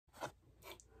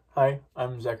Hi,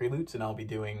 I'm Zachary Lutz, and I'll be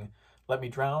doing Let Me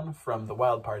Drown from The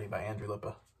Wild Party by Andrew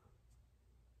Lippa.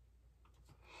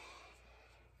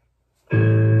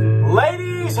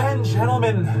 Ladies and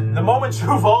gentlemen, the moment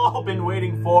you've all been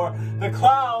waiting for, the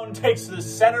clown takes the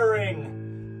center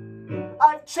ring.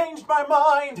 I've changed my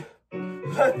mind.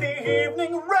 Let the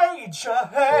evening rage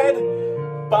ahead.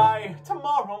 By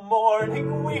tomorrow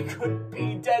morning, we could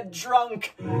be dead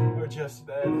drunk or just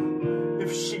dead.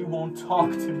 If she won't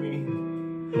talk to me,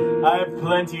 I have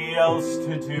plenty else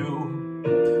to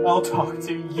do. I'll talk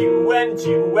to you and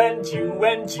you and you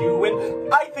and you,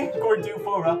 and I think we're due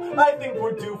for I think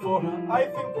we're due for I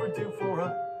think we're due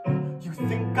for you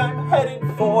think I'm headed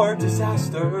for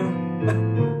disaster.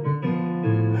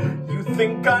 You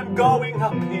think I'm going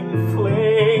up in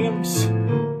flames.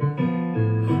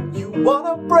 You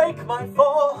wanna break my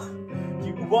fall.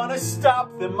 You wanna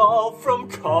stop them all from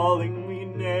calling me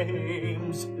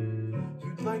names.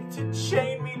 You'd like to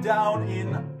chain me down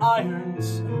in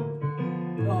irons.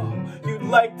 Oh, you'd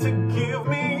like to give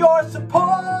me your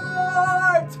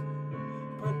support.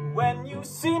 But when you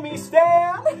see me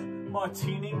stand,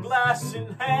 martini glass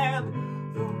in hand,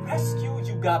 the rescue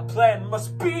you got planned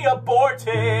must be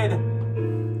aborted.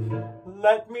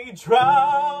 Let me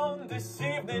drown this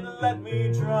evening, let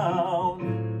me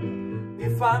drown.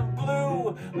 If I'm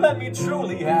blue, let me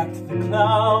truly act the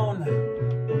clown.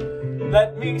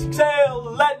 Let me sail,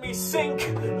 let me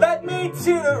sink, let me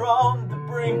teeter on the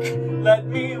brink. Let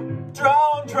me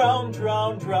drown, drown,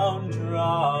 drown, drown,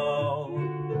 drown.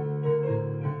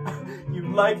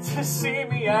 You'd like to see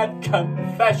me at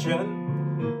confession.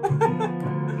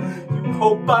 You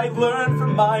hope I learn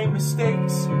from my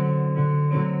mistakes.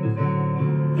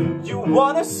 You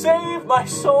wanna save my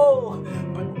soul,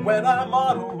 but when I'm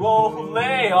on a roll,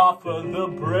 lay off of the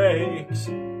brakes.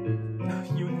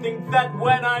 You think that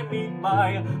when I meet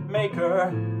my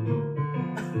maker,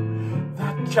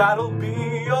 that cat'll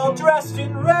be all dressed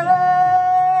in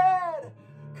red.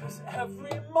 'Cause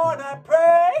every morn I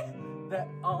pray that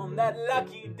on that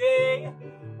lucky day,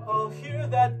 I'll hear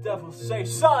that devil say,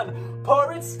 son,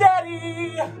 pour it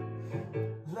steady.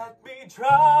 Let me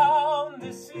drown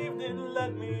this evening,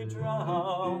 let me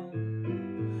drown.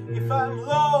 If I'm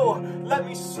low, let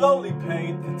me slowly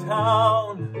paint the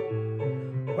town.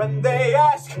 When they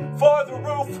ask for the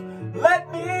roof,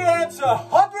 let me answer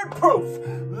 100 proof.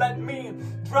 Let me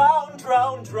drown,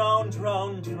 drown, drown,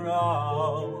 drown,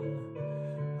 drown.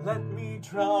 Let me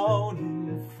drown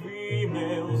in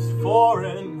females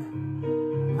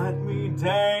foreign. Let me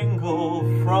dangle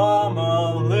from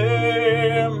a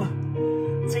limb.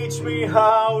 Teach me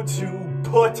how to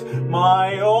put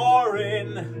my oar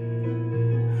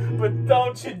in. But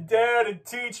don't you dare to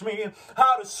teach me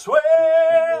how to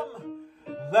swim.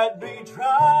 Let me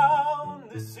drown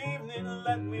this evening,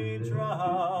 let me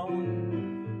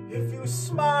drown. If you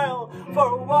smile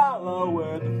for a while, I'll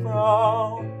wear the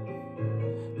frown.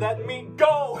 Let me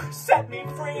go, set me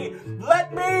free.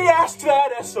 Let me ask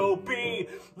that SOB.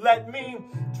 Let me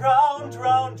drown,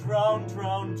 drown, drown,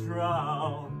 drown,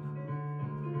 drown.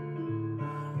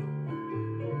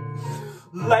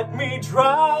 Let me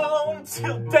drown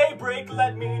till daybreak,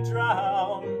 let me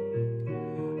drown.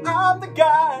 I'm the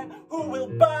guy who will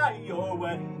buy your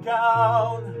wedding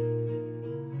gown.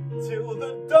 Till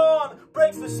the dawn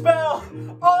breaks the spell,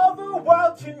 all the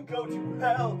world can go to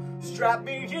hell. Strap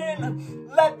me in,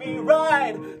 let me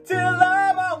ride, till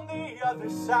I'm on the other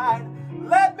side.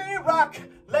 Let me rock,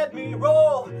 let me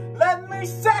roll, let me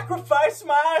sacrifice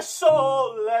my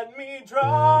soul. Let me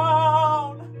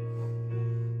drown.